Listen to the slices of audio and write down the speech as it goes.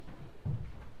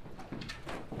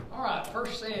All right, 1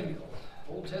 Samuel,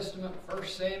 Old Testament, 1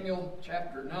 Samuel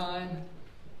chapter 9.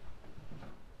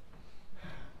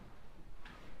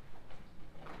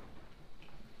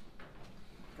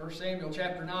 First Samuel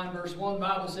chapter 9, verse 1,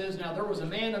 Bible says, Now there was a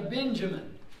man of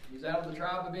Benjamin, he's out of the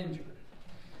tribe of Benjamin,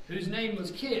 whose name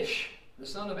was Kish, the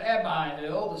son of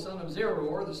Abiel, the son of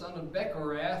Zeror, the son of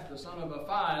Bechorath, the son of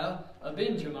Aphiah, a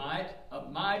Benjamite, a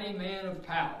mighty man of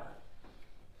power.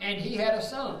 And he had a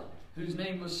son, whose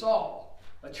name was Saul,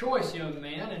 a choice young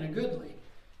man and a goodly.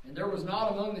 And there was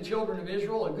not among the children of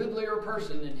Israel a goodlier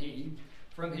person than he.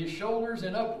 From his shoulders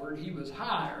and upward he was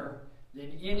higher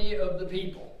than any of the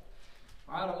people.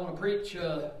 All right, I want to preach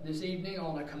this evening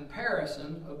on a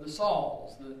comparison of the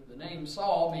Sauls. The name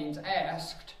Saul means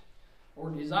asked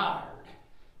or desired,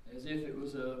 as if it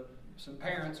was some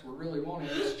parents were really wanting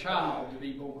this child to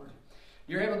be born.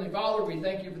 Dear Heavenly Father, we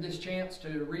thank you for this chance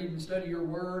to read and study your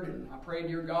word, and I pray,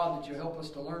 dear God, that you'll help us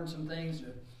to learn some things to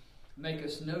make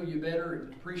us know you better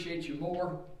and appreciate you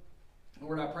more.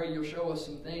 Lord, I pray you'll show us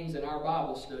some things in our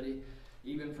Bible study,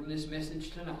 even from this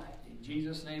message tonight. In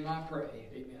Jesus' name I pray,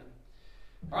 amen.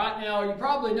 All right, now you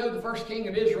probably know the first king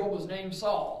of Israel was named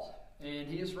Saul, and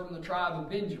he is from the tribe of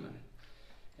Benjamin.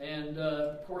 And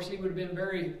of course, he would have been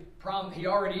very prominent. He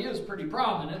already is pretty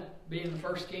prominent, being the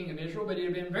first king of Israel, but he'd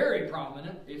have been very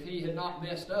prominent if he had not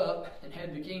messed up and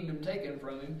had the kingdom taken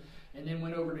from him, and then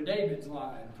went over to David's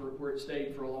line where it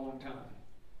stayed for a long time.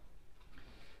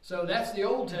 So that's the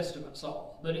Old Testament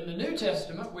Saul. But in the New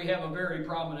Testament, we have a very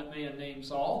prominent man named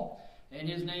Saul, and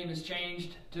his name is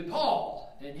changed to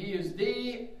Paul. And he is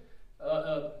the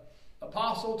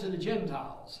apostle to the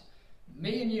Gentiles.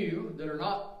 Me and you that are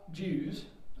not Jews,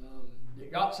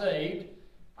 that got saved,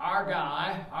 our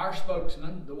guy, our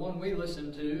spokesman, the one we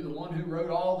listen to, the one who wrote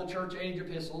all the church age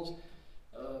epistles,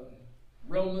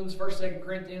 Romans, 1st, 2nd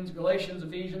Corinthians, Galatians,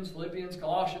 Ephesians, Philippians,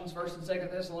 Colossians, 1st and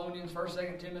 2nd Thessalonians, 1st,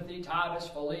 2nd Timothy, Titus,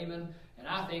 Philemon, and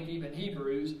I think even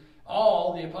Hebrews,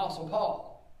 all the Apostle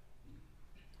Paul.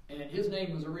 And his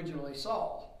name was originally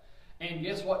Saul. And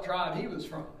guess what tribe he was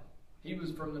from? He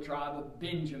was from the tribe of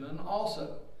Benjamin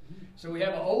also. So we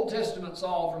have an Old Testament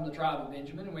Saul from the tribe of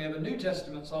Benjamin, and we have a New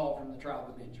Testament Saul from the tribe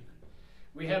of Benjamin.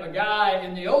 We have a guy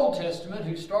in the Old Testament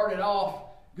who started off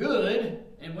good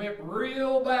and went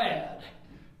real bad.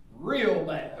 Real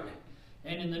bad.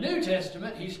 And in the New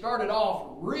Testament, he started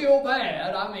off real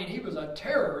bad. I mean, he was a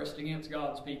terrorist against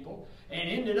God's people, and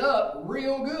ended up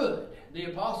real good.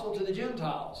 The apostle to the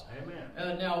Gentiles.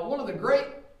 Amen. Now, one of the great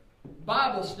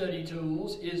Bible study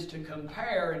tools is to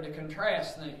compare and to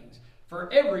contrast things. For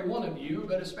every one of you,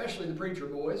 but especially the preacher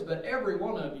boys, but every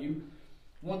one of you,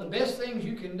 one of the best things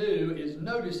you can do is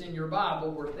notice in your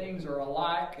Bible where things are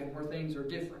alike and where things are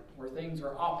different, where things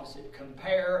are opposite.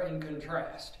 Compare and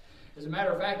contrast. As a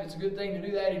matter of fact, it's a good thing to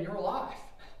do that in your life.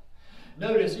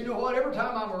 Notice, you know what? Every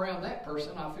time I'm around that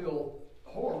person, I feel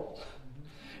horrible.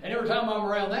 And every time I'm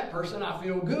around that person, I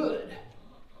feel good.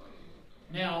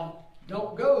 Now,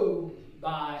 don't go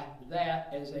by that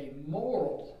as a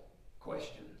moral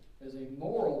question, as a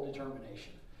moral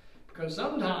determination. Because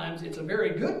sometimes it's a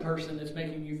very good person that's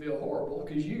making you feel horrible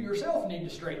because you yourself need to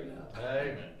straighten up.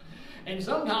 Amen. And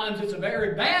sometimes it's a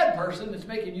very bad person that's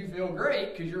making you feel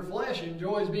great because your flesh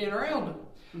enjoys being around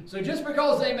them. So just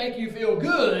because they make you feel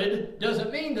good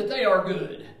doesn't mean that they are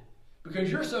good.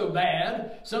 Because you're so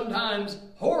bad, sometimes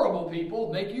horrible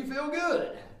people make you feel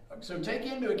good. So take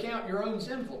into account your own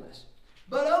sinfulness.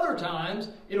 But other times,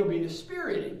 it'll be the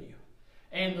Spirit in you.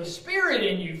 And the Spirit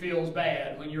in you feels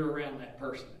bad when you're around that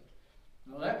person.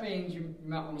 Well, that means you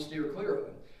might want to steer clear of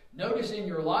it. Notice in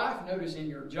your life, notice in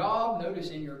your job, notice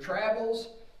in your travels,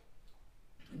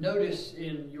 notice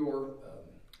in your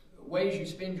ways you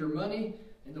spend your money,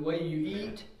 in the way you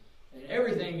eat, and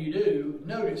everything you do.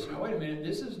 Notice, now wait a minute,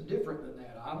 this is different than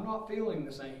that. I'm not feeling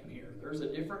the same here. There's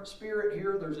a different spirit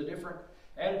here. There's a different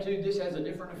attitude. This has a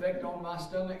different effect on my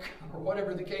stomach, or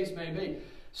whatever the case may be.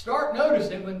 Start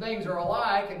noticing when things are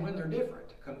alike and when they're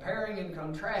different. Comparing and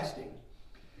contrasting.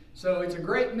 So it's a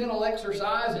great mental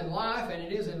exercise in life, and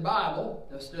it is in Bible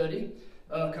study.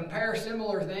 Compare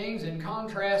similar things and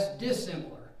contrast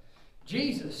dissimilar.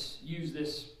 Jesus used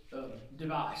this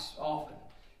device often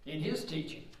in his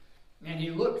teaching, and he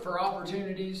looked for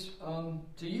opportunities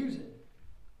to use it.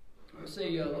 Let's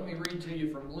see, let me read to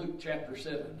you from Luke chapter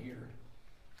 7 here.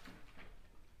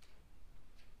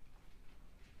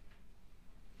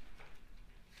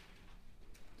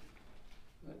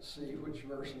 Let's see, which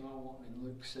verse am I wanting in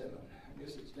Luke 7? I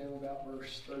guess it's down about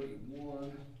verse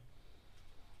 31.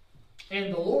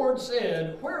 And the Lord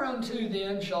said, Whereunto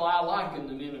then shall I liken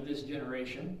the men of this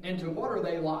generation? And to what are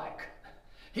they like?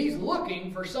 He's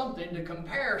looking for something to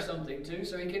compare something to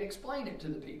so he can explain it to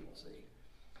the people, see.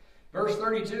 Verse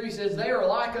 32, he says, "They are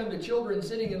like unto children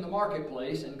sitting in the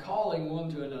marketplace, and calling one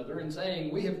to another, and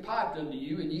saying, We have piped unto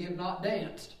you, and ye have not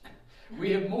danced.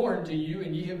 We have mourned to you,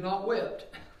 and ye have not wept."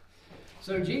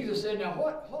 So Jesus said, now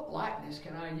what likeness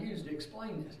can I use to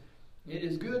explain this? It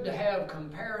is good to have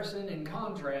comparison and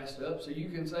contrast up so you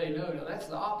can say, no, that's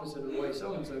the opposite of the way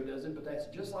so-and-so does it, but that's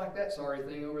just like that sorry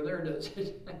thing over there does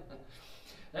it.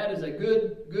 That is a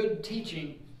good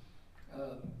teaching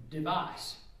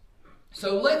device.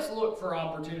 So let's look for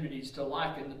opportunities to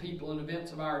liken the people and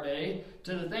events of our day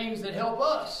to the things that help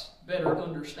us better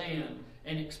understand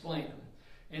and explain them.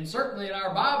 And certainly in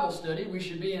our Bible study, we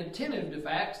should be attentive to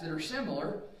facts that are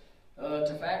similar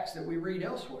to facts that we read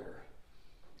elsewhere.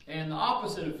 And the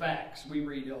opposite of facts we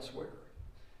read elsewhere.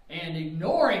 And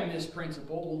ignoring this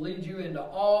principle will lead you into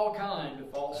all kinds of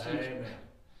false teaching.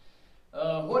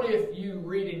 What if you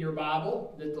read in your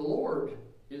Bible that the Lord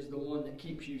is the one that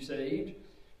keeps you saved,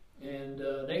 and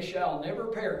they shall never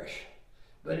perish?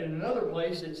 But in another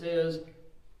place it says,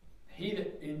 "He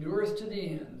that endureth to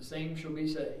the end, the same shall be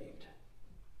saved."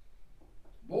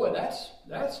 Boy,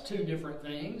 that's two different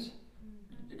things.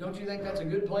 Don't you think that's a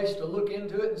good place to look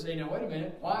into it and say, now wait a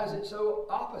minute, why is it so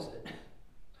opposite?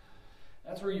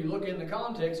 That's where you look in the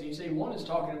context and you see one is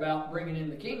talking about bringing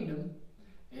in the kingdom,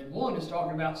 and one is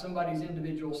talking about somebody's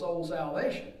individual soul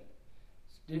salvation.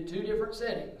 It's two different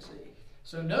settings, see.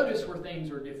 So notice where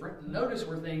things are different, notice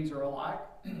where things are alike,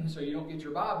 so you don't get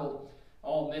your Bible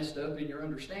all messed up in your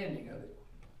understanding of it.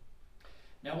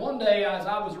 Now one day as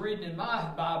I was reading in my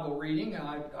Bible reading,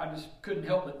 I just couldn't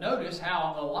help but notice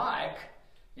how alike,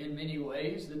 in many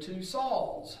ways, the two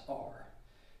Sauls are.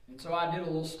 And so I did a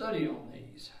little study on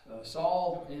these.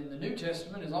 Saul in the New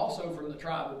Testament is also from the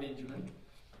tribe of Benjamin.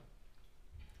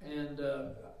 And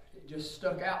it just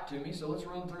stuck out to me. So let's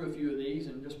run through a few of these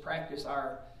and just practice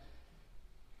our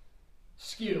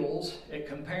skills at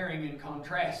comparing and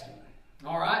contrasting.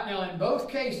 All right, now in both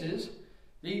cases,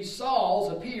 these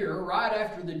Sauls appear right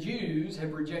after the Jews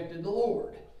have rejected the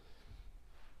Lord.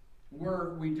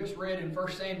 We just read in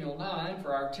 1 Samuel 9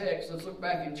 for our text. Let's look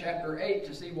back in chapter 8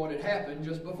 to see what had happened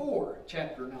just before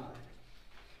chapter 9.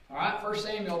 All right, 1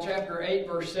 Samuel chapter 8,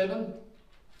 verse 7.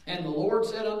 "And the Lord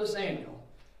said unto Samuel,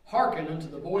 Hearken unto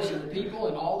the voice of the people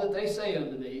and all that they say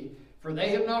unto thee, for they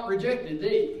have not rejected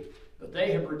thee, but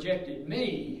they have rejected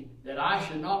me, that I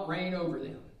should not reign over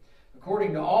them.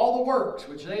 According to all the works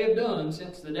which they have done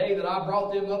since the day that I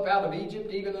brought them up out of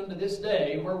Egypt, even unto this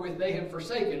day, wherewith they have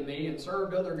forsaken me and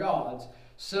served other gods,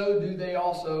 so do they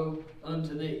also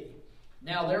unto thee.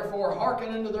 Now therefore hearken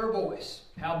unto their voice,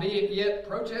 howbeit yet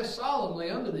protest solemnly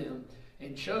unto them,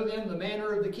 and show them the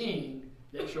manner of the king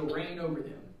that shall reign over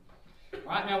them."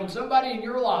 All right, now when somebody in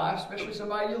your life, especially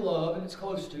somebody you love and it's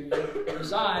close to you,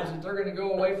 decides that they're going to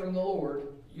go away from the Lord,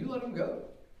 you let them go.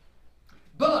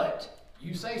 But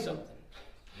you say something.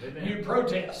 Amen. You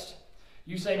protest.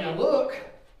 You say, now look,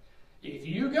 if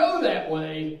you go that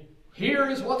way, here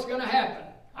is what's going to happen.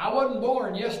 I wasn't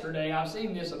born yesterday. I've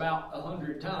seen this about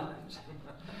 100 times.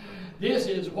 This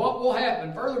is what will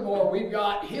happen. Furthermore, we've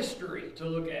got history to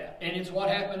look at. And it's what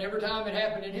happened every time it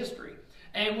happened in history.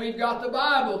 And we've got the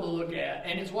Bible to look at.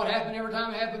 And it's what happened every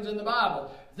time it happens in the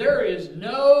Bible. There is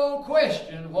no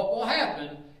question what will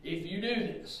happen if you do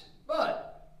this.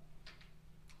 But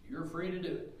you're free to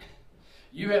do it.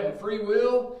 You have a free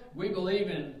will. We believe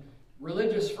in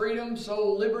religious freedom,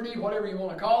 soul liberty, whatever you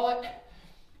want to call it.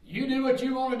 You do what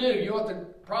you want to do. You know what the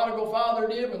prodigal father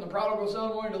did when the prodigal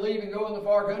son wanted to leave and go in the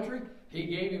far country? He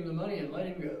gave him the money and let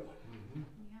him go. Mm-hmm.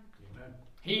 Yeah.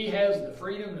 He has the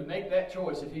freedom to make that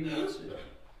choice if he wants to.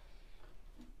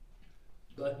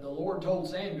 But the Lord told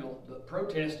Samuel to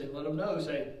protest and let him know,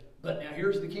 say, but now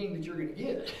here's the king that you're going to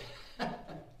get.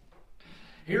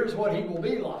 Here's what he will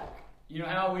be like. You know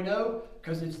how we know?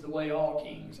 Because it's the way all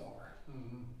kings are.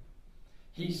 Mm-hmm.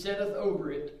 He setteth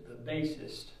over it the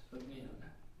basest of men.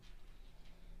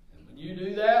 And when you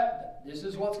do that, this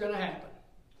is what's going to happen.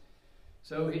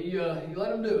 So he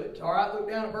let him do it. All right, look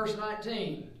down at verse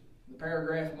 19. The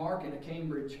paragraph mark in a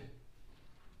Cambridge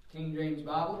King James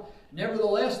Bible.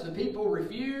 "Nevertheless, the people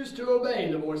refused to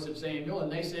obey the voice of Samuel,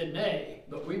 and they said, Nay,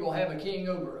 but we will have a king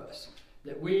over us,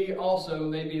 that we also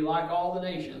may be like all the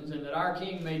nations, and that our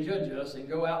king may judge us and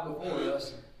go out before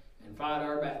us and fight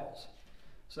our battles."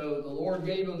 So the Lord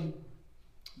gave them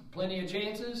plenty of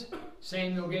chances.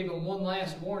 Samuel gave them one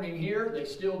last warning here. They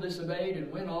still disobeyed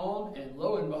and went on, and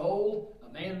lo and behold,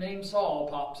 a man named Saul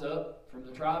pops up from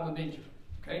the tribe of Benjamin.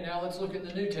 Okay, now let's look at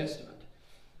the New Testament.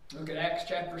 Look at Acts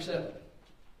chapter 7.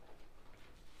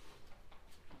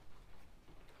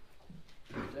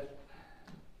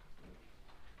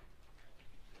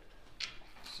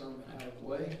 sermon out of the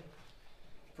way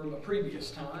from a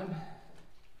previous time.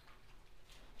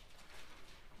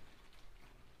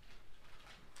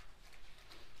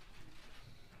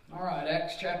 All right,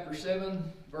 Acts chapter 7,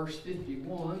 verse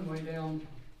 51, way down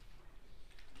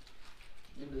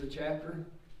into the chapter.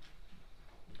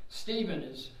 Stephen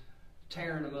is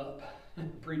tearing them up,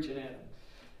 preaching at them.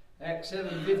 Acts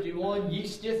 7:51, ye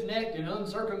stiff-necked and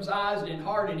uncircumcised in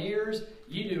heart and ears,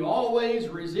 ye do always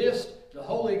resist the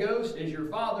Holy Ghost, as your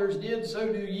fathers did,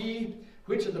 so do ye.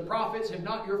 Which of the prophets have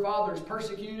not your fathers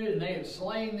persecuted, and they have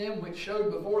slain them which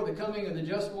showed before the coming of the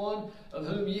just one, of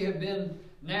whom ye have been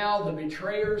now the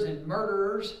betrayers and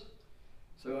murderers?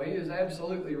 So he is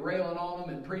absolutely railing on them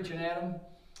and preaching at them.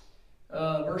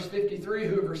 Verse 53,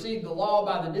 who have received the law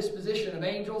by the disposition of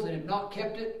angels and have not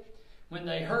kept it. When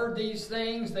they heard these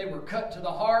things, they were cut to the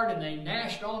heart, and they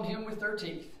gnashed on him with their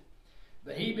teeth.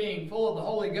 But he, being full of the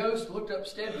Holy Ghost, looked up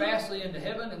steadfastly into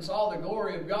heaven, and saw the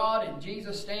glory of God, and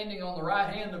Jesus standing on the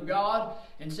right hand of God,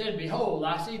 and said, Behold,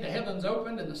 I see the heavens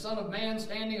opened, and the Son of Man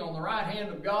standing on the right hand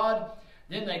of God.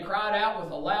 Then they cried out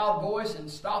with a loud voice, and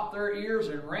stopped their ears,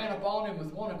 and ran upon him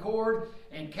with one accord,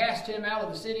 and cast him out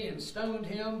of the city, and stoned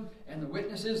him. And the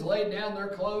witnesses laid down their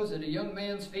clothes at a young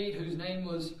man's feet, whose name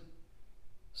was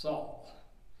Saul.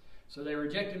 So they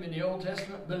reject him in the Old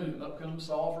Testament, boom, up comes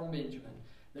Saul from Benjamin.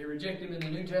 They reject him in the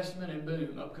New Testament, and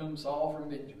boom, up comes Saul from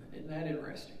Benjamin. Isn't that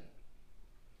interesting?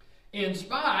 In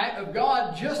spite of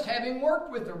God just having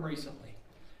worked with them recently.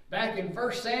 Back in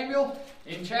 1 Samuel,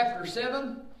 in chapter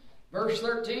 7, verse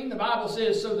 13, the Bible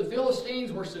says, So the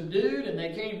Philistines were subdued, and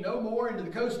they came no more into the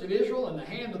coast of Israel, and the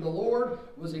hand of the Lord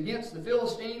was against the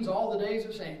Philistines all the days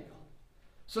of Samuel.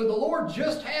 So the Lord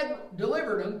just had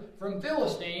delivered them from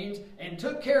Philistines and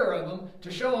took care of them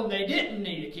to show them they didn't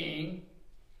need a king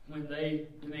when they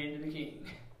demanded a king.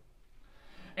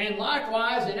 And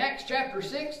likewise, in Acts chapter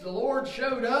 6, the Lord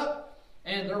showed up,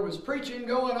 and there was preaching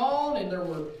going on, and there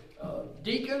were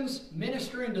deacons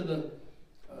ministering to the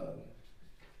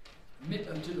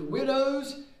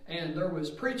widows, and there was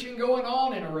preaching going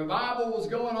on, and a revival was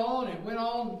going on. It went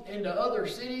on into other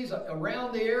cities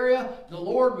around the area. The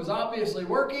Lord was obviously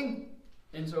working,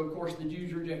 and so of course the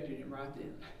Jews rejected him right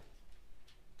then.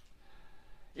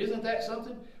 Isn't that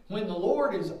something? When the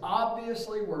Lord is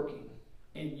obviously working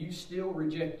and you still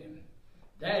reject him,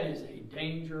 that is a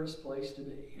dangerous place to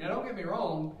be. Now don't get me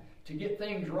wrong, to get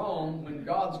things wrong when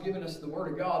God's given us the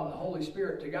Word of God and the Holy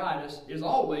Spirit to guide us is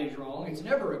always wrong. It's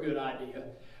never a good idea.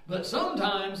 But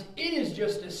sometimes it is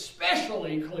just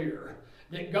especially clear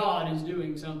that God is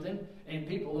doing something and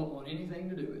people don't want anything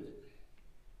to do with it.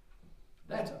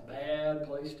 That's a bad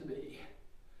place to be.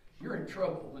 You're in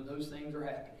trouble when those things are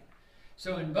happening.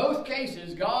 So in both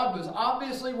cases, God was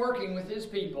obviously working with his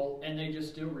people, and they just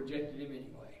still rejected him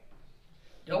anyway.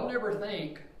 Don't ever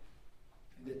think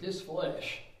that this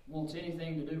flesh wants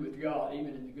anything to do with God, even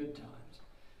in the good times.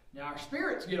 Now, our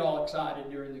spirits get all excited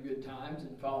during the good times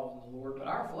and following the Lord, but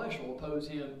our flesh will oppose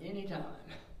him anytime.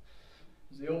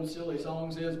 As the old silly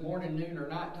song says, morning, noon, or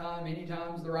nighttime,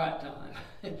 anytime's the right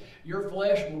time. Your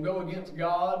flesh will go against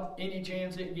God any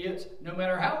chance it gets, no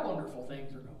matter how wonderful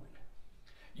things are going.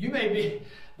 You may be,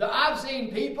 I've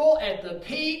seen people at the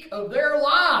peak of their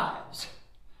lives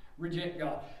reject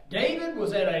God. David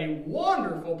was at a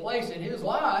wonderful place in his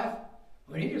life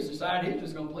when he just decided he was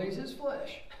just going to please his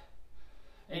flesh.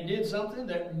 And did something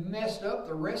that messed up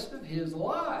the rest of his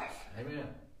life. Amen.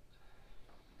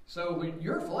 So when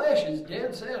your flesh is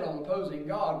dead set on opposing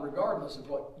God, regardless of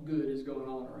what good is going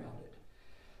on around it.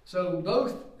 So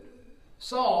both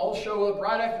Sauls show up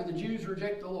right after the Jews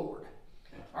reject the Lord.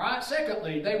 All right.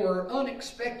 Secondly, they were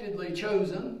unexpectedly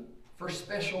chosen for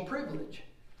special privilege.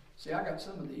 See, I got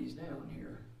some of these down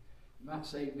here. It might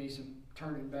save me some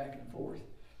turning back and forth.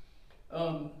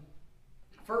 1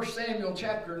 Samuel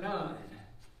chapter 9.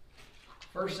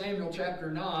 1 Samuel chapter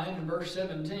 9 and verse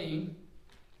 17.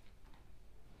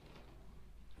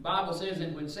 The Bible says,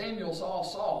 And when Samuel saw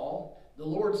Saul, the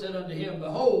Lord said unto him,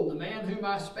 Behold, the man whom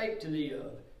I spake to thee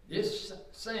of, this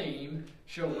same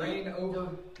shall reign over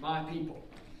my people.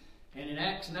 And in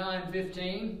Acts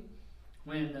 9:15,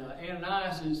 when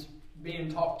Ananias is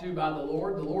being talked to by the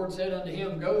Lord said unto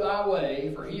him, Go thy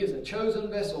way, for he is a chosen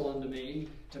vessel unto me,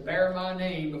 to bear my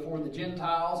name before the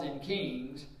Gentiles and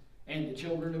kings and the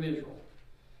children of Israel.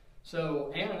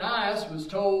 So Ananias was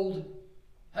told,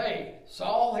 Hey,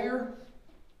 Saul here,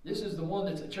 this is the one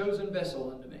that's a chosen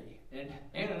vessel unto me. And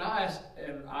Ananias,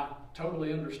 and I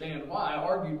totally understand why,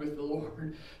 argued with the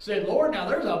Lord, said, Lord, now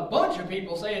there's a bunch of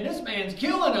people saying this man's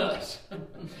killing us.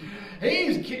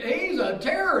 He's a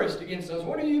terrorist against us.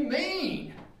 What do you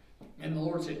mean? And the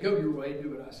Lord said, Go your way, do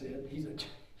what I said.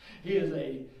 He is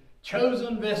a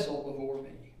chosen vessel before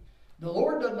me. The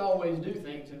Lord doesn't always do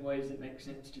things in ways that make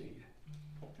sense to you.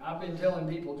 I've been telling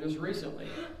people just recently,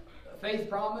 a faith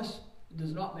promise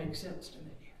does not make sense to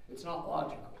me. It's not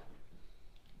logical.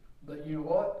 But you know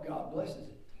what? God blesses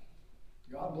it.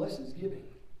 God blesses giving.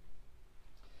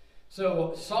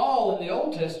 So Saul in the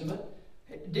Old Testament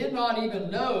did not even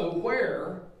know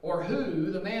where or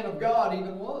who the man of God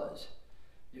even was.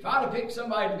 If I'd have picked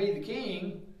somebody to be the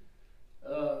king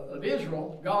of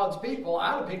Israel, God's people,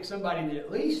 I'd have picked somebody that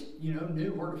at least,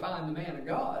 knew where to find the man of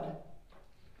God.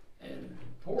 And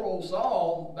poor old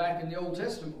Saul, back in the Old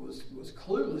Testament, was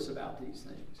clueless about these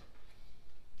things.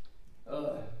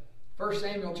 1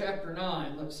 Samuel chapter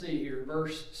 9, let's see here,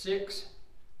 verse 6.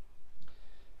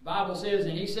 The Bible says,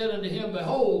 "And he said unto him,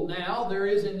 Behold, now there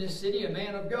is in this city a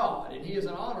man of God, and he is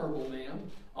an honorable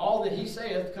man. All that he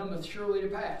saith cometh surely to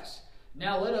pass.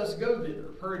 Now let us go thither.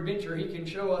 Peradventure he can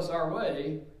show us our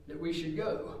way, that we should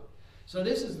go." So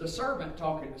this is the servant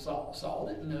talking to Saul. Saul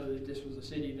didn't know that this was a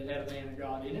city that had a man of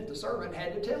God in it. The servant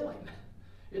had to tell him.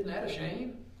 Isn't that a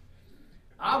shame?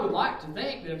 I would like to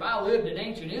think that if I lived in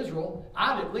ancient Israel,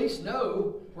 I'd at least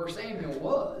know where Samuel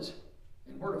was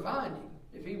and where to find him,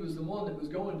 if he was the one that was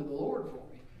going to the Lord for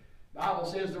me. The Bible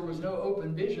says there was no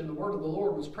open vision. The word of the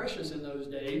Lord was precious in those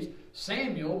days.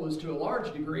 Samuel was to a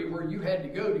large degree where you had to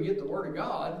go to get the word of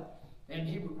God, and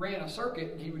he ran a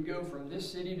circuit, and he would go from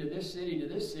this city to this city to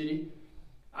this city.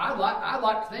 I'd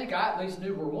like to think I at least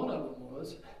knew where one of them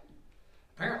was.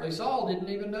 Apparently Saul didn't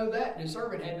even know that, and his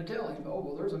servant had to tell him, "Oh,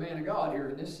 well, there's a man of God here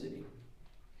in this city."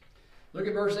 Look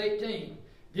at verse 18.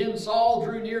 "Then Saul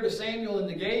drew near to Samuel in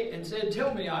the gate and said,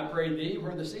 Tell me, I pray thee,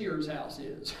 where the seer's house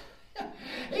is."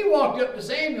 He walked up to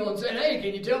Samuel and said, "Hey,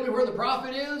 can you tell me where the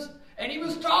prophet is?" And he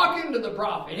was talking to the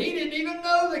prophet. He didn't even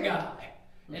know the guy.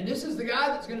 And this is the guy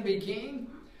that's going to be king.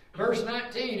 Verse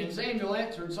 19, "And Samuel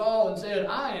answered Saul and said,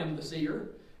 I am the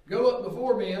seer. Go up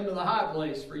before me unto the high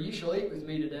place, for ye shall eat with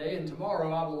me today, and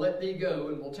tomorrow I will let thee go,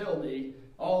 and will tell thee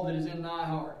all that is in thy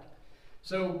heart."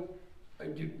 So,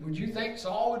 would you think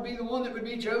Saul would be the one that would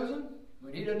be chosen?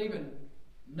 When he doesn't even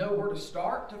know where to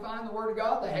start to find the word of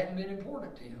God, that hadn't been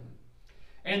important to him.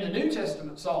 And the New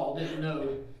Testament Saul didn't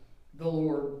know the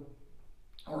Lord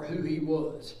or who he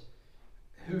was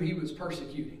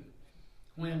persecuting.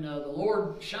 When the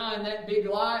Lord shined that big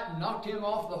light and knocked him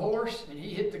off the horse, and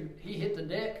he hit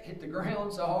the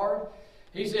ground so hard,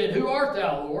 he said, "Who art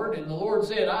thou, Lord?" And the Lord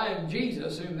said, "I am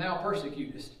Jesus, whom thou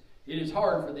persecutest. It is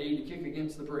hard for thee to kick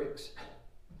against the pricks."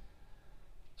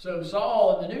 So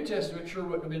Saul in the New Testament sure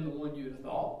wouldn't have been the one you'd have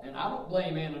thought. And I don't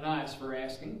blame Ananias for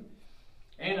asking.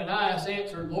 Ananias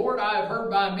answered, "Lord, I have heard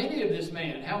by many of this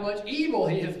man how much evil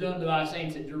he hath done to thy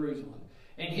saints at Jerusalem.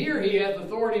 And here he hath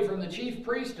authority from the chief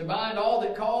priest to bind all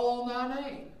that call on thy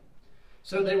name."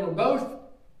 So they both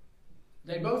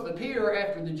appear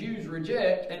after the Jews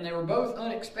reject, and they were both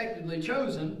unexpectedly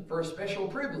chosen for a special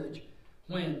privilege,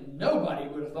 when nobody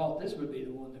would have thought this would be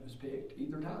the one that was picked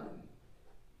either time.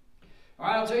 All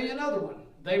right, I'll tell you another one.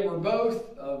 They were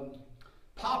both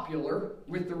popular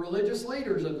with the religious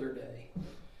leaders of their day.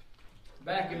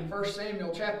 Back in 1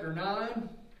 Samuel chapter 9,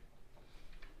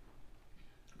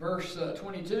 verse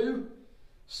 22,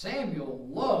 Samuel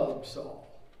loved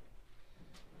Saul.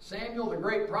 Samuel, the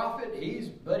great prophet, he's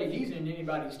in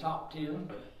anybody's top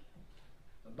 10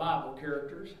 of Bible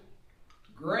characters.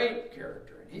 Great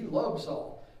character, and he loved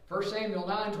Saul. 1 Samuel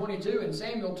 9:22, "And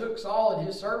Samuel took Saul and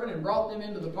his servant and brought them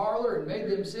into the parlor and made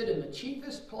them sit in the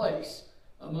chiefest place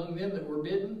among them that were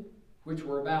bidden, which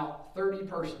were about 30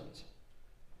 persons."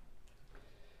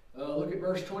 Look at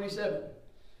verse 27.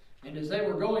 "And as they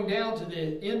were going down to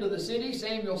the end of the city,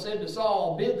 Samuel said to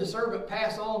Saul, Bid the servant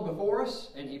pass on before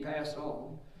us. And he passed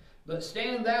on. But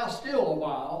stand thou still a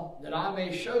while, that I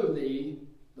may show thee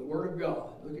the word of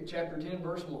God." Look at chapter 10,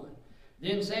 verse 1.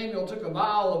 "Then Samuel took a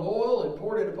vial of oil and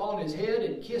poured it upon his head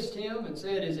and kissed him and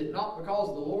said, Is it not because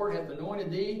the Lord hath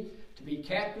anointed thee to be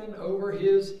captain over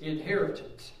his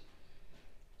inheritance?"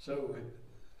 So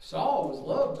Saul was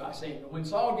loved by Samuel. When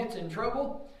Saul gets in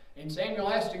trouble and Samuel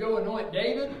has to go anoint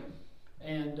David,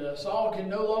 and Saul can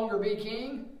no longer be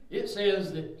king, it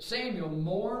says that Samuel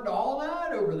mourned all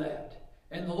night over that.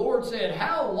 And the Lord said,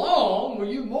 "How long will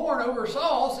you mourn over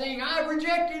Saul, seeing I've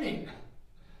rejected him?"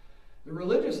 The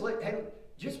religious leader,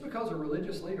 just because a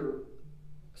religious leader,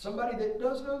 somebody that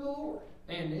does know the Lord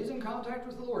and is in contact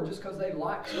with the Lord, just because they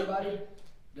like somebody,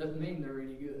 doesn't mean they're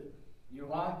any good. You know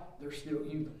why? They're still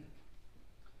human.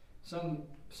 Some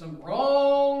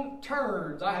wrong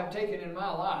turns I have taken in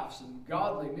my life, some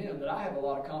godly men that I have a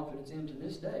lot of confidence in to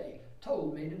this day,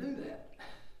 told me to do that.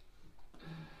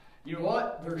 You know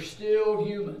what? They're still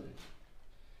human.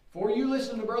 before you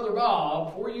listen to Brother Bob,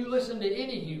 before you listen to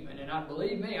any human, and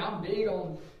believe me, I'm big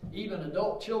on even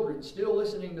adult children still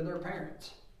listening to their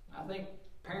parents. I think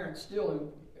parents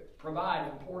still provide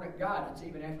important guidance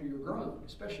even after you're grown,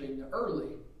 especially in your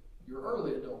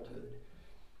early adulthood.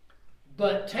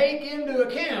 But take into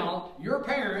account your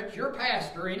parents, your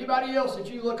pastor, anybody else that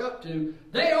you look up to.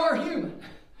 They are human.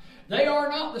 They are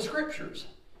not the Scriptures.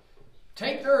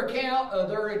 Take their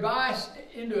advice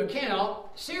into account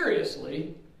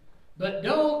seriously, but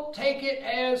don't take it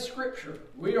as Scripture.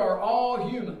 We are all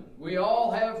human. We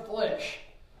all have flesh.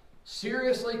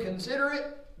 Seriously consider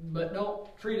it, but don't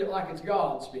treat it like it's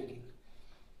God speaking.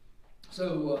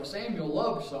 So Samuel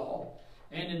loved Saul,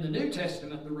 and in the New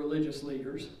Testament, the religious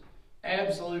leaders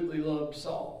absolutely loved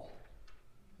Saul.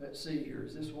 Let's see here.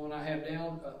 Is this one I have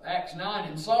down? Acts 9.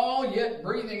 And Saul, yet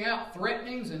breathing out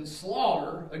threatenings and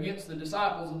slaughter against the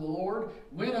disciples of the Lord,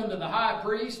 went unto the high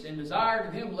priest and desired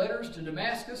of him letters to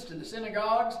Damascus to the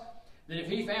synagogues, that if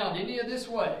he found any of this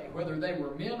way, whether they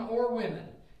were men or women,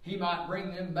 he might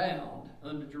bring them bound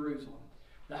unto Jerusalem.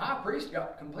 The high priest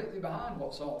got completely behind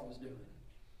what Saul was doing.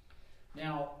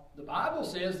 Now, the Bible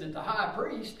says that the high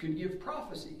priest could give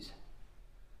prophecies.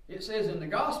 It says in the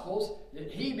Gospels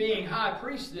that he, being high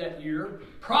priest that year,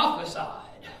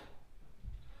 prophesied.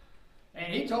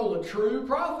 And he told a true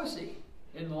prophecy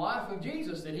in the life of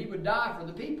Jesus that he would die for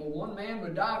the people. One man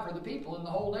would die for the people and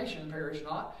the whole nation perish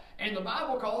not. And the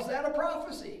Bible calls that a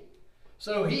prophecy.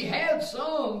 So he had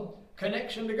some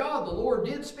connection to God. The Lord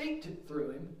did speak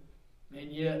through him.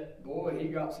 And yet, boy, he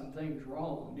got some things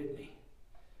wrong, didn't he?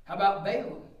 How about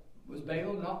Balaam? Was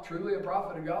Balaam not truly a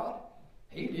prophet of God?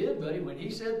 He did, buddy. When he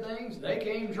said things, they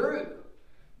came true.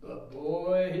 But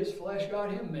boy, his flesh got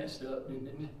him messed up, didn't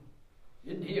it?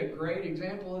 Isn't he a great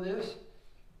example of this?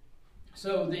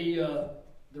 So the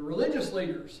religious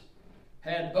leaders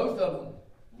had both of them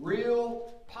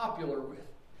real popular with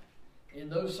in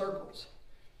those circles.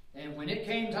 And when it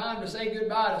came time to say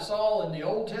goodbye to Saul in the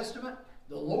Old Testament,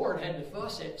 the Lord had to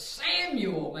fuss at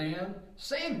Samuel, man.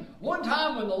 One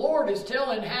time when the Lord is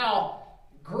telling how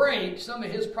great some of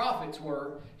his prophets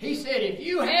were, he said if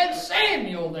you had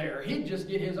Samuel there, he'd just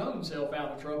get his own self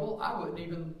out of trouble. I wouldn't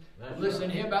even listen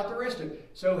to him about the rest of it.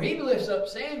 So he lifts up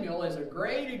Samuel as a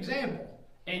great example,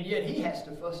 and yet he has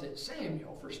to fuss at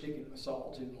Samuel for sticking with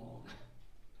Saul too long.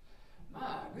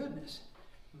 My goodness.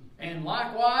 And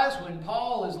likewise, when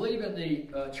Paul is leaving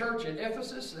the church at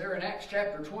Ephesus, there in Acts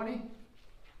chapter 20,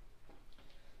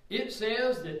 it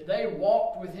says that they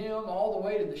walked with him all the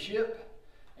way to the ship,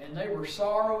 and they were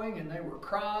sorrowing, and they were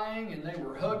crying, and they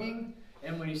were hugging.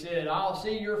 And when he said, I'll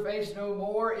see your face no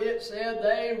more, it said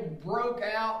they broke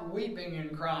out weeping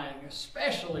and crying,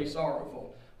 especially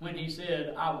sorrowful, when he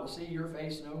said, I will see your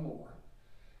face no more.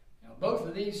 Now, both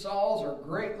of these Sauls are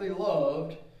greatly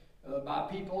loved by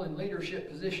people in leadership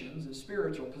positions and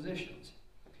spiritual positions.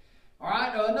 All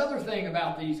right, another thing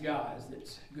about these guys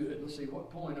that's good. Let's see,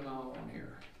 what point am I on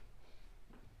here?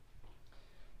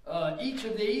 Each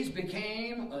of these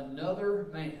became another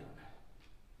man.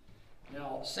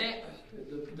 Now,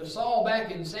 the Saul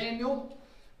back in Samuel,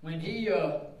 when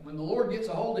the Lord gets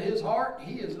a hold of his heart,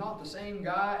 he is not the same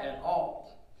guy at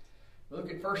all. Look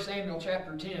at 1 Samuel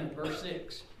chapter 10, verse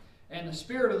 6. And the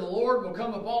Spirit of the Lord will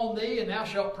come upon thee, and thou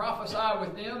shalt prophesy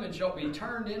with them, and shalt be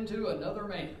turned into another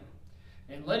man.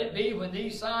 And let it be, when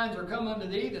these signs are come unto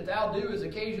thee, that thou do as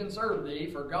occasion serve thee,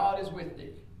 for God is with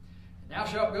thee. Thou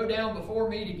shalt go down before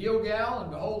me to Gilgal,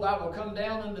 and behold, I will come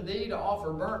down unto thee to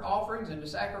offer burnt offerings and to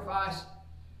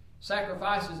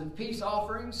sacrifices of peace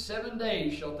offerings. 7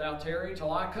 days shalt thou tarry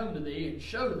till I come to thee and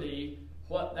show thee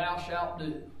what thou shalt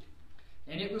do.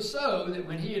 And it was so that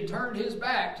when he had turned his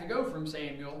back to go from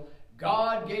Samuel,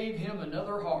 God gave him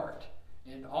another heart,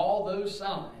 and all those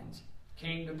signs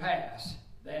came to pass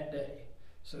that day.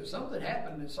 So something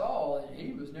happened to Saul, and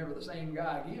he was never the same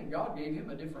guy again. God gave him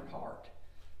a different heart.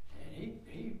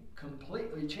 He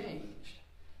completely changed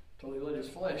till he let his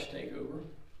flesh take over.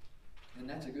 And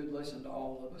that's a good lesson to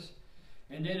all of us.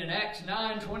 And then in Acts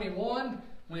 9:21,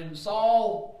 when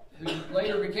Saul, who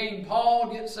later became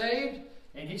Paul, gets saved,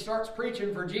 and he starts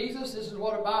preaching for Jesus, this is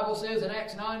what the Bible says in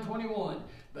Acts 9:21.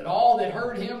 But all that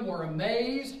heard him were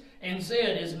amazed, and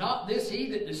said, Is not this he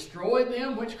that destroyed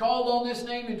them, which called on this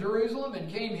name in Jerusalem,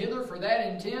 and came hither for that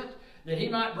intent, that he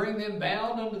might bring them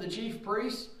bound unto the chief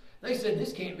priests? They said,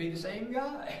 this can't be the same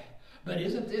guy. But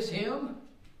isn't this him?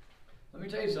 Let me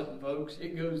tell you something, folks.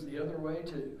 It goes the other way,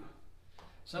 too.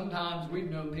 Sometimes we've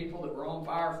known people that were on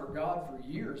fire for God for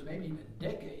years, maybe even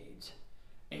decades,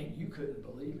 and you couldn't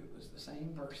believe it was the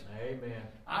same person. Amen.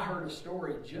 I heard a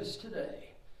story just today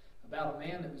about a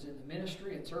man that was in the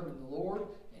ministry and serving the Lord,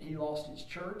 and he lost his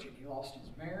church, and he lost his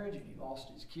marriage, and he lost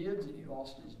his kids, and he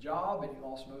lost his job, and he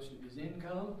lost most of his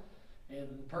income. And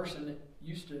the person that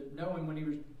used to know him when he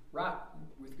was right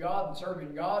with God and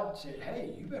serving God said,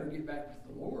 hey, you better get back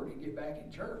with the Lord and get back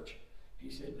in church. He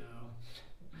said,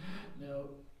 no.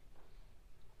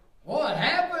 What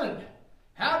happened?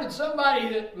 How did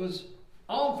somebody that was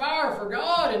on fire for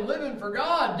God and living for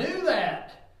God do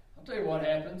that? I'll tell you what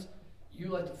happens.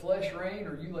 You let the flesh reign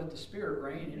or you let the Spirit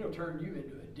reign, it'll turn you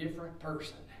into a different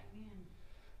person.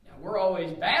 Now, we're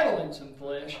always battling some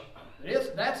flesh,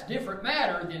 but that's different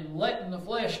matter than letting the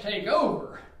flesh take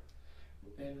over.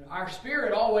 And our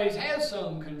spirit always has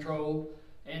some control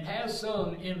and has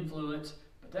some influence,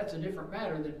 but that's a different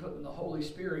matter than putting the Holy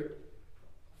Spirit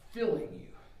filling you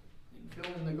and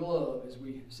filling the glove, as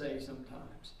we say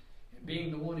sometimes, and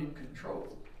being the one in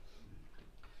control.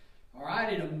 All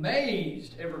right, it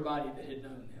amazed everybody that had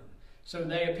known them. So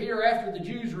they appear after the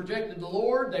Jews rejected the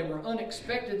Lord. They were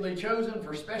unexpectedly chosen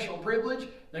for special privilege.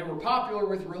 They were popular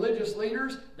with religious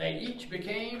leaders. They each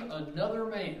became another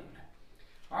man.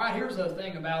 All right, here's the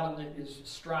thing about them that is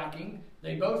striking.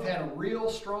 They both had a real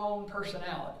strong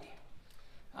personality.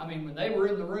 I mean, when they were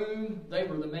in the room, they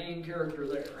were the main character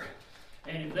there.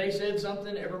 And if they said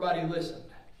something, everybody listened.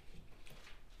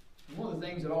 One of the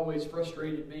things that always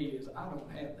frustrated me is I don't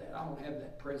have that. I don't have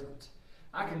that presence.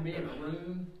 I can be in a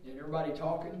room and everybody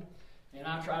talking, and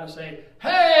I try to say,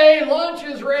 hey, lunch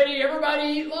is ready, everybody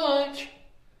eat lunch.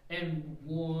 And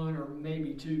one or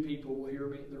maybe two people will hear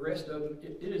me. The rest of them,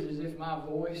 it is as if my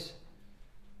voice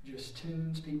just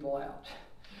tunes people out.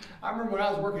 I remember when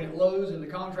I was working at Lowe's in the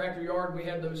contractor yard, we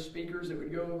had those speakers that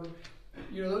would go over.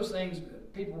 You know, those things,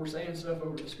 people were saying stuff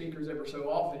over the speakers ever so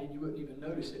often, and you wouldn't even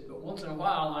notice it. But once in a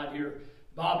while, I'd hear,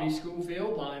 Bobby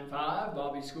Schofield, line 5,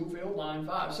 Bobby Schofield, line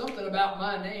 5. Something about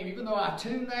my name, even though I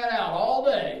tuned that out all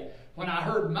day, when I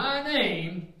heard my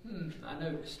name, I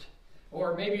noticed.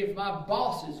 Or maybe if my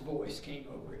boss's voice came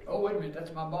over it. Oh, wait a minute,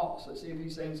 that's my boss. Let's see if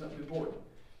he's saying something important.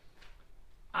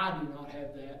 I do not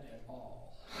have that at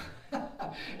all.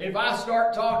 If I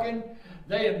start talking,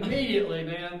 they immediately,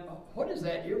 man, what is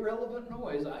that irrelevant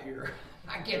noise I hear?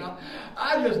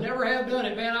 I just never have done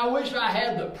it, man. I wish I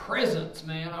had the presence,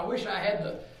 man. I wish I had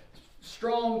the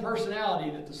strong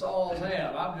personality that the Sauls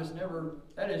have.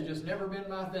 That has just never been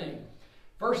my thing.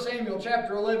 1 Samuel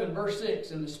chapter 11, verse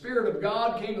 6, and the Spirit of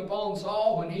God came upon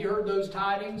Saul when he heard those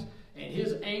tidings, and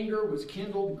his anger was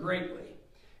kindled greatly.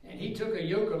 And he took a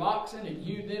yoke of oxen and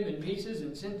hewed them in pieces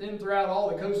and sent them throughout all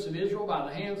the coasts of Israel by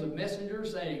the hands of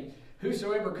messengers, saying,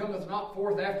 whosoever cometh not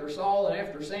forth after Saul and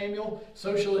after Samuel,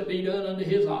 so shall it be done unto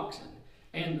his oxen.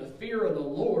 And the fear of the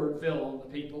Lord fell on the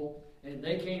people, and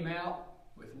they came out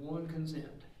with one consent.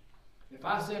 If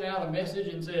I sent out a message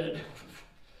and said,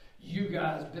 you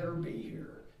guys better be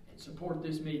here and support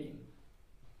this meeting,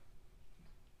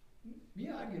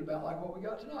 yeah, I get about like what we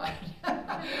got tonight.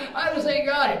 I just ain't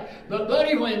got it. But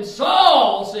buddy, when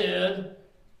Saul said,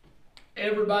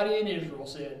 everybody in Israel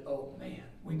said, oh man,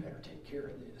 we better take care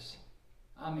of this.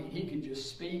 I mean, he could just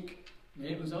speak, and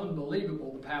it was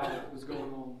unbelievable the power that was going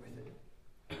on with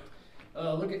it.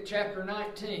 Look at chapter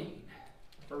 19.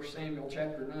 1 Samuel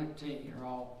chapter 19. Here,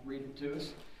 I'll read it to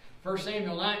us. 1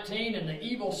 Samuel 19, and the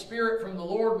evil spirit from the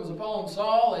Lord was upon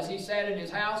Saul as he sat in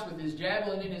his house with his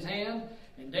javelin in his hand,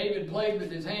 and David played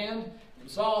with his hand, and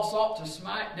Saul sought to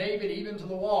smite David even to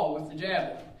the wall with the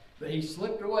javelin. But he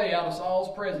slipped away out of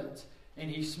Saul's presence, and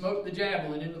he smote the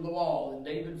javelin into the wall, and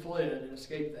David fled and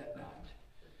escaped that night.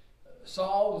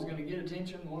 Saul was going to get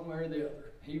attention one way or the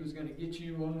other. He was going to get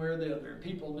you one way or the other. And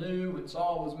people knew when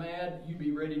Saul was mad, you'd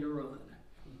be ready to run.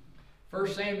 1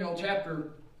 Samuel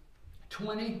chapter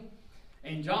 20,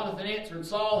 and Jonathan answered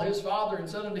Saul his father and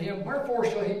said unto him, wherefore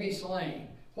shall he be slain?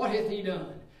 What hath he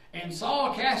done? And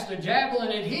Saul cast a javelin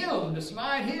at him to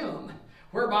smite him,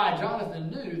 whereby Jonathan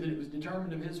knew that it was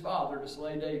determined of his father to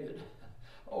slay David.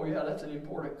 Oh yeah, that's an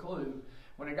important clue.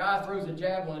 When a guy throws a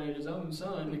javelin at his own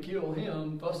son to kill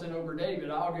him, fussing over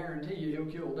David, I'll guarantee you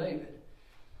he'll kill David.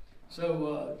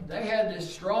 So they had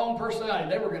this strong personality.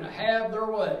 They were going to have their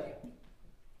way.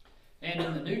 And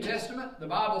in the New Testament, the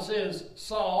Bible says,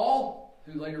 Saul,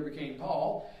 who later became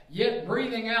Paul, yet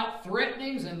breathing out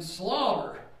threatenings and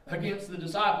slaughter against the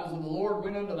disciples of the Lord,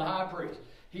 went unto the high priest.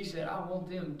 He said, I want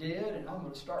them dead, and I'm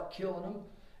going to start killing them.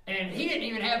 And he didn't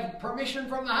even have permission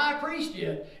from the high priest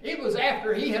yet. It was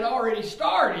after he had already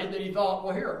started that he thought,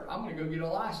 well, here, I'm going to go get a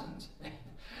license.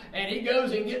 And he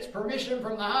goes and gets permission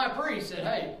from the high priest. Said,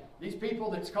 hey, these people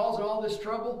that's causing all this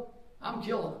trouble, I'm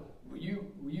killing them. Will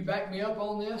you back me up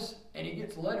on this? And he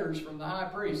gets letters from the high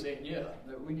priest saying, yeah,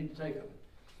 that we need to take them.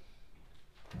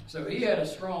 So he had a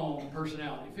strong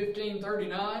personality.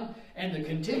 1539, and the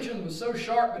contention was so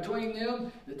sharp between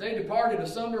them that they departed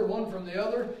asunder one from the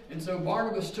other, and so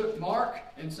Barnabas took Mark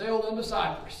and sailed unto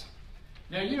Cyprus.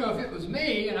 Now, you know, if it was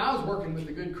me and I was working with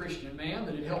a good Christian man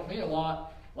that had helped me a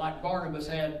lot, like Barnabas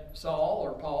had Saul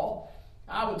or Paul,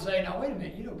 I would say, now wait a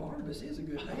minute, you know, Barnabas is a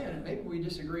good man, and maybe we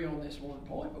disagree on this one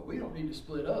point, but we don't need to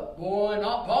split up. Boy,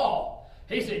 not Paul.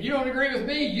 He said, you don't agree with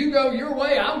me, you go your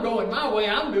way, I'm going my way,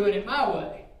 I'm doing it my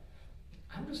way.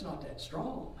 I'm just not that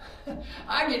strong.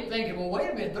 I get thinking, well,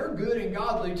 wait a minute, they're good and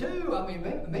godly too. I mean,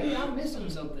 maybe I'm missing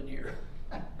something here.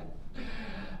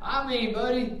 I mean,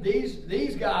 buddy,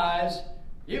 these guys,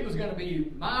 it was going to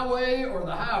be my way or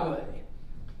the highway.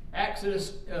 Acts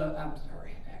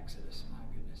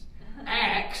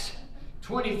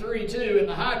 23:2, and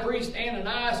the high priest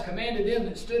Ananias commanded them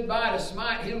that stood by to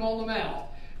smite him on the mouth.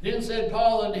 Then said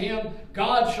Paul unto him,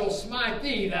 God shall smite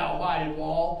thee, thou whited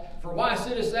wall. For why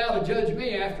sittest thou to judge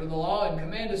me after the law, and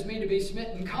commandest me to be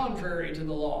smitten contrary to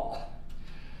the law?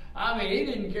 I mean, he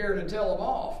didn't care to tell them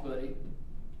off, buddy.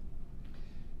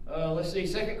 Let's see,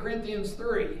 2 Corinthians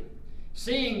 3.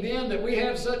 Seeing then that we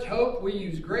have such hope, we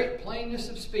use great plainness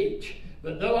of speech.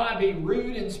 But though I be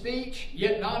rude in speech,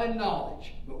 yet not in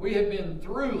knowledge. But we have been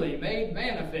throughly made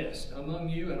manifest among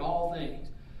you in all things.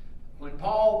 When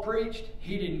Paul preached,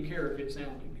 he didn't care if it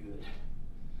sounded good.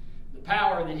 The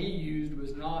power that he used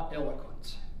was not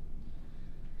eloquence.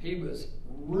 He was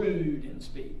rude in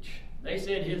speech. They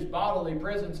said his bodily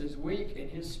presence is weak and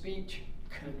his speech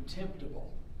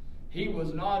contemptible. He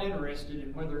was not interested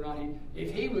in whether or not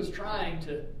if he was trying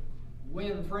to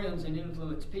win friends and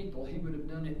influence people, he would have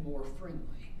done it more friendly.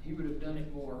 He would have done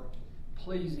it more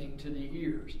pleasing to the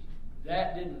ears.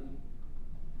 That didn't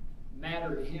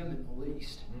matter to him in the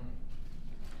least.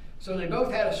 So they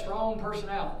both had a strong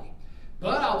personality.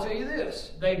 But I'll tell you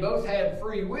this, they both had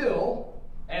free will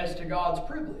as to God's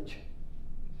privilege.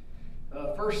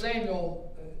 1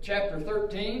 Samuel chapter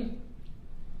 13,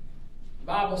 the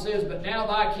Bible says, But now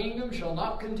thy kingdom shall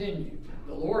not continue.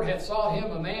 The Lord hath sought him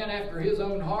a man after his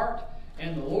own heart,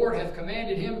 and the Lord hath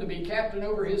commanded him to be captain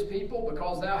over his people,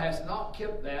 because thou hast not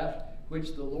kept that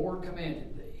which the Lord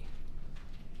commanded thee.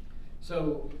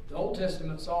 So the Old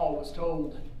Testament Saul was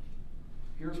told,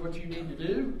 here's what you need to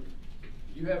do.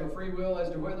 You have a free will as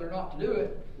to whether or not to do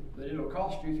it, but it'll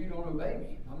cost you if you don't obey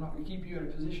me. I'm not going to keep you in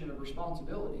a position of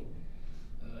responsibility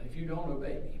if you don't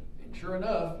obey me. And sure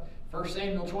enough, 1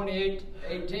 Samuel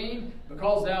 28:18,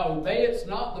 because thou obeyedst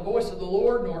not the voice of the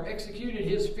Lord, nor executed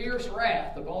his fierce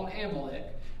wrath upon Amalek,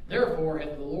 therefore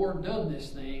hath the Lord done this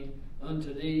thing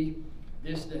unto thee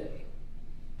this day.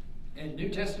 And New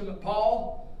Testament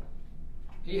Paul,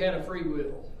 he had a free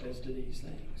will as to these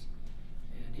things.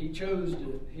 And he chose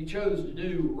to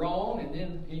do wrong, and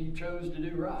then he chose to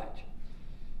do right.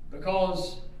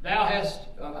 Because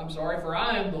for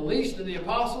I am the least of the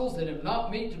apostles, that am not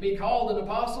meet to be called an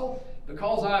apostle,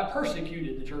 because I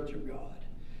persecuted the church of God.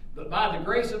 But by the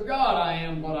grace of God I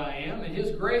am what I am, and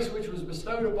his grace which was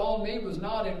bestowed upon me was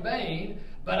not in vain,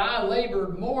 but I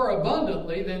labored more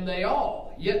abundantly than they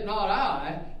all. Yet not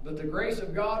I, but the grace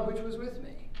of God which was with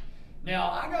me.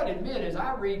 Now, I got to admit, as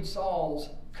I read Saul's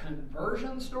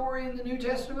conversion story in the New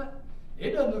Testament,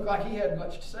 it doesn't look like he had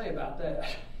much to say about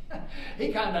that.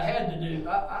 He kind of had to do.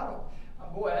 That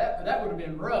would have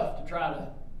been rough to try to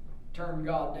turn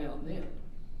God down then.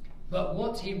 But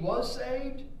once he was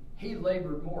saved, he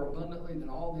labored more abundantly than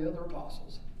all the other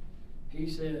apostles. He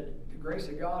said, the grace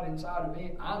of God inside of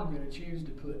me, I'm going to choose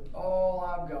to put all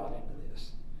I've got into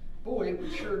this. Boy, it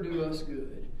would sure do us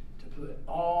good to put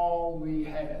all we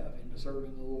have into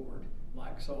serving the Lord,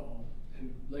 like Saul, who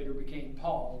later became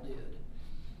Paul, did.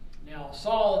 Now,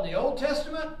 Saul in the Old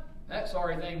Testament, that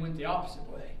sorry thing went the opposite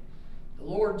way. The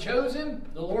Lord chose him.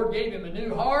 The Lord gave him a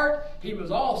new heart. He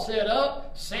was all set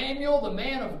up. Samuel, the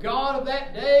man of God of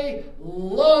that day,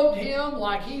 loved him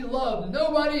like he loved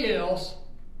nobody else.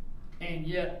 And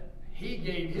yet, he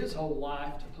gave his whole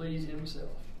life to please himself.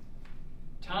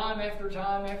 Time after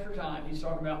time after time, he's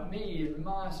talking about me and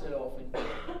myself. And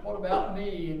what about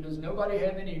me? And does nobody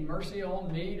have any mercy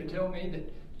on me to tell me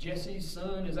that Jesse's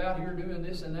son is out here doing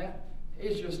this and that?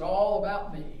 It's just all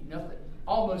about me. Nothing,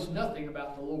 almost nothing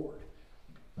about the Lord.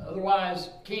 Otherwise,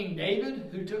 King David,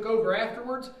 who took over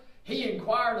afterwards, he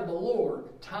inquired of the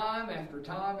Lord time after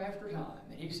time after time.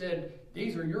 And he said,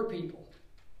 these are your people,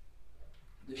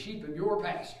 the sheep of your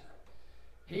pasture.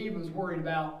 He was worried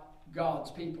about God's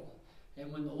people.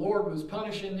 And when the Lord was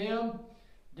punishing them,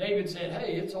 David said,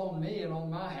 hey, it's on me and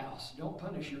on my house. Don't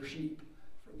punish your sheep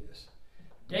for this.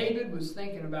 David was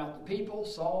thinking about the people.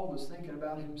 Saul was thinking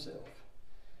about himself.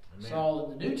 Amen. Saul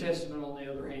in the New Testament, on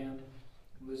the other hand,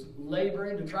 was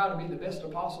laboring to try to be the best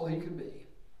apostle he could be.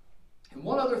 And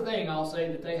one other thing I'll say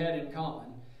that they had in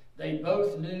common, they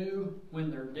both knew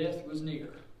when their death was near.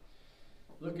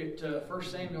 Look at 1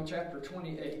 Samuel chapter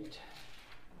 28.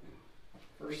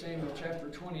 1 Samuel chapter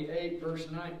 28, verse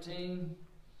 19.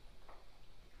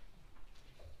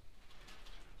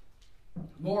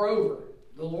 Moreover,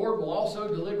 the Lord will also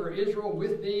deliver Israel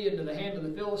with thee into the hand of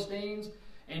the Philistines,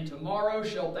 and tomorrow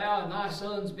shalt thou and thy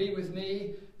sons be with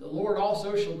me. The Lord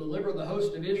also shall deliver the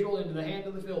host of Israel into the hand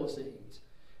of the Philistines.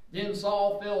 Then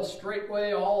Saul fell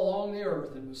straightway all along the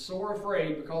earth, and was sore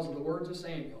afraid because of the words of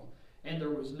Samuel. And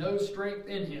there was no strength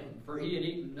in him, for he had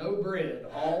eaten no bread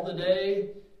all the day,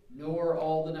 nor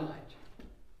all the night.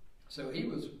 So he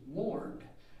was warned.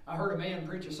 I heard a man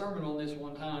preach a sermon on this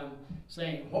one time,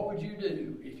 saying, what would you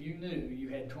do if you knew you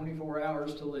had 24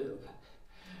 hours to live?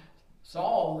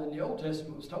 Saul in the Old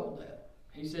Testament was told that.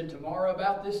 He said, tomorrow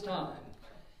about this time,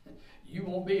 you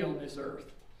won't be on this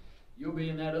earth. You'll be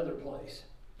in that other place.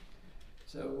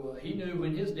 So he knew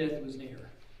when his death was near.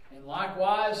 And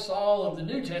likewise, Saul of the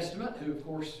New Testament, who of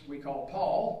course we call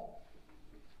Paul,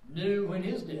 knew when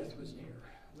his death was near.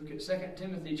 Look at 2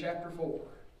 Timothy chapter 4.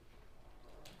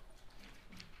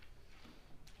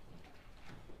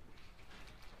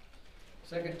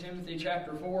 2 Timothy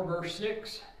chapter 4, verse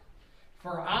 6.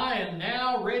 For I am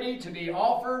now ready to be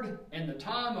offered, and the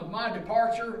time of my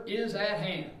departure is at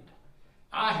hand.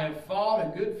 I have fought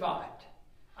a good fight.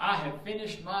 I have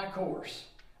finished my course.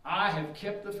 I have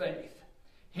kept the faith.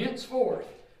 Henceforth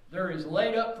there is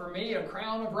laid up for me a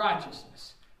crown of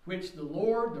righteousness, which the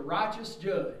Lord, the righteous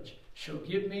judge, shall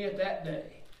give me at that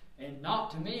day, and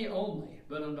not to me only,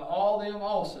 but unto all them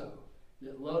also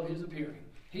that love his appearing.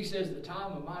 He says, the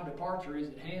time of my departure is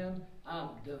at hand. I'm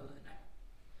done.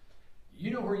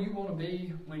 You know where you want to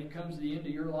be when it comes to the end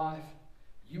of your life?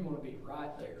 You want to be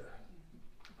right there,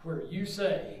 where you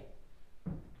say,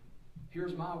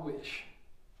 here's my wish.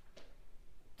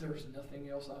 There's nothing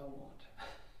else I want.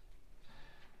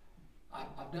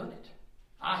 I've done it.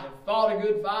 I have fought a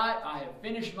good fight. I have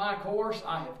finished my course.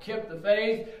 I have kept the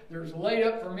faith. There's laid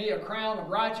up for me a crown of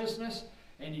righteousness.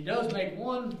 And he does make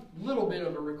one little bit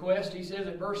of a request. He says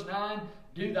at verse 9,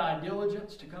 do thy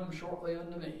diligence to come shortly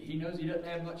unto me. He knows he doesn't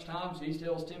have much time, so he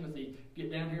tells Timothy,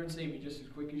 get down here and see me just as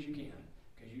quick as you can,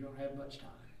 because you don't have much time.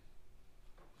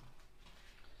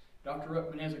 Dr.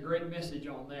 Ruckman has a great message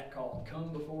on that called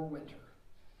Come Before Winter.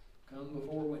 Come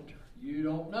before winter. You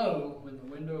don't know when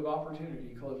the window of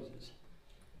opportunity closes.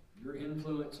 Your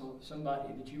influence on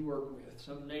somebody that you work with,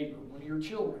 some neighbor, one of your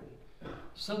children,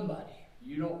 somebody.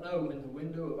 You don't know when the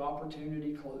window of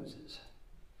opportunity closes.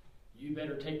 You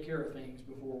better take care of things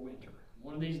before winter.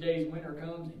 One of these days winter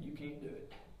comes and you can't do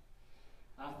it.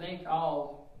 I think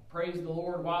I'll praise the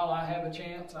Lord while I have a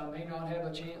chance. I may not have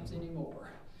a chance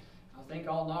anymore. I think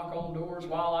I'll knock on doors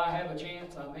while I have a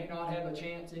chance. I may not have a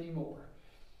chance anymore.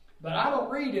 But I don't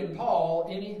read in Paul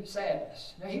any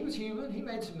sadness. Now, he was human. He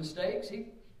made some mistakes. He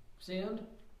sinned.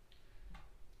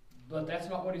 But that's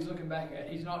not what he's looking back at.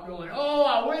 He's not going, oh,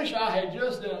 I wish I had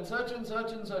just done such and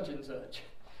such and such and such.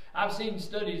 I've seen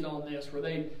studies on this where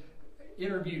they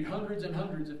interviewed hundreds and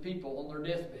hundreds of people on their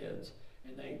deathbeds.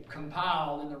 And they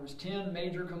compiled, and there was 10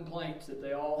 major complaints that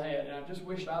they all had. And I just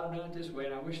wished I'd have done it this way,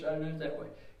 and I wished I'd have done it that way.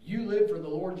 You live for the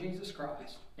Lord Jesus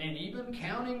Christ. And even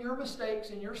counting your mistakes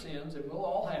and your sins, and we'll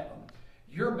all have them,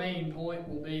 your main point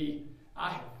will be, I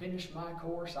have finished my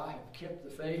course. I have kept the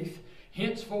faith.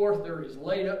 Henceforth there is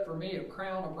laid up for me a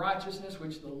crown of righteousness,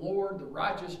 which the Lord, the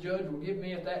righteous judge, will give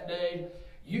me at that day.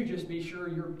 You just be sure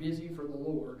you're busy for the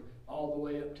Lord all the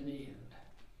way up to the end.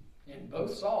 And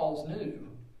both Sauls knew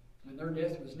when their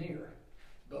death was near.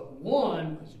 But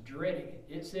one was dreading it.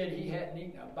 It said he hadn't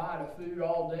eaten a bite of food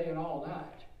all day and all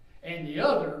night. And the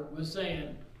other was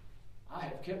saying, I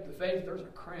have kept the faith. There's a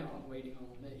crown waiting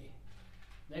on me.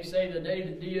 They say the day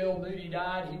that D.L. Moody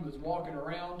died, he was walking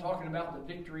around talking about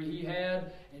the victory he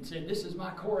had and said, this is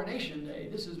my coronation day.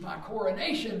 This is my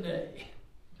coronation day.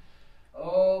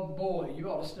 Oh boy, you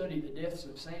ought to study the deaths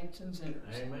of saints and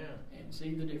sinners. Amen. And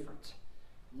see the difference.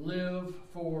 Live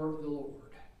for the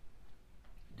Lord.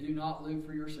 Do not live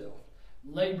for yourself.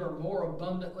 Labor more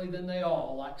abundantly than they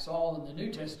all, like Saul in the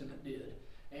New Testament did.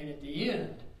 And at the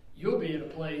end, you'll be at a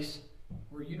place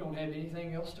where you don't have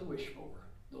anything else to wish for.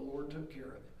 The Lord took care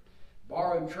of it.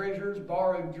 Borrowed treasures,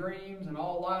 borrowed dreams, and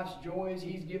all life's joys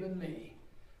He's given me.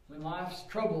 When life's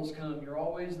troubles come, you're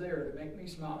always there to make me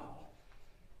smile.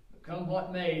 But come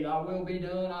what may, thy will be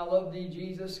done. I love thee,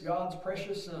 Jesus, God's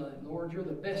precious Son. Lord, you're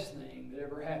the best thing that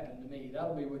ever happened to me.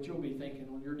 That'll be what you'll be thinking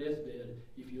on your deathbed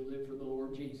if you live for the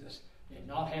Lord Jesus and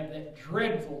not have that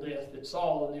dreadful death that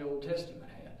Saul in the Old Testament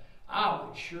had. I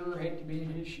would sure hate to be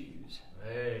in his shoes.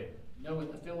 Hey.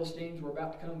 Knowing the Philistines were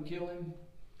about to come kill him,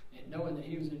 and knowing that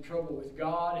he was in trouble with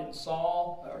God, and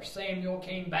Samuel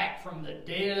came back from the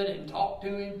dead and talked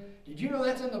to him. Did you know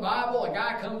that's in the Bible? A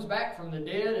guy comes back from the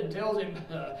dead and tells him,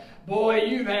 boy,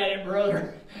 you've had it,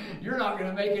 brother. You're not going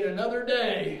to make it another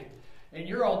day, and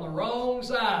you're on the wrong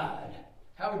side.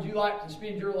 How would you like to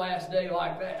spend your last day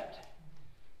like that?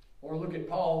 Or look at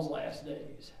Paul's last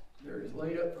days. There is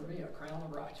laid up for me a crown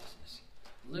of righteousness.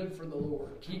 Live for the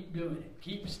Lord. Keep doing it.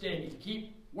 Keep steady.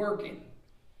 Keep working.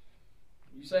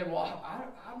 You say, well,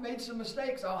 I've made some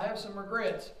mistakes. I'll have some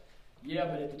regrets. Yeah,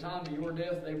 but at the time of your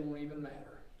death, they won't even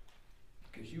matter.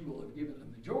 Because you will have given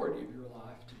the majority of your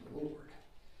life to the Lord.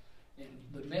 And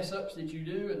the mess-ups that you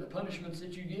do and the punishments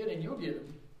that you get, and you'll get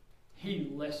them,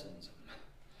 He lessens them.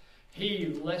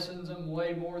 He lessens them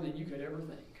way more than you could ever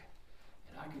think.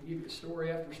 And I could give you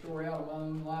story after story out of my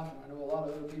own life, and I know a lot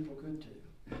of other people could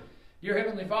too. Dear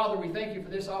Heavenly Father, we thank you for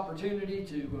this opportunity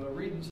to read and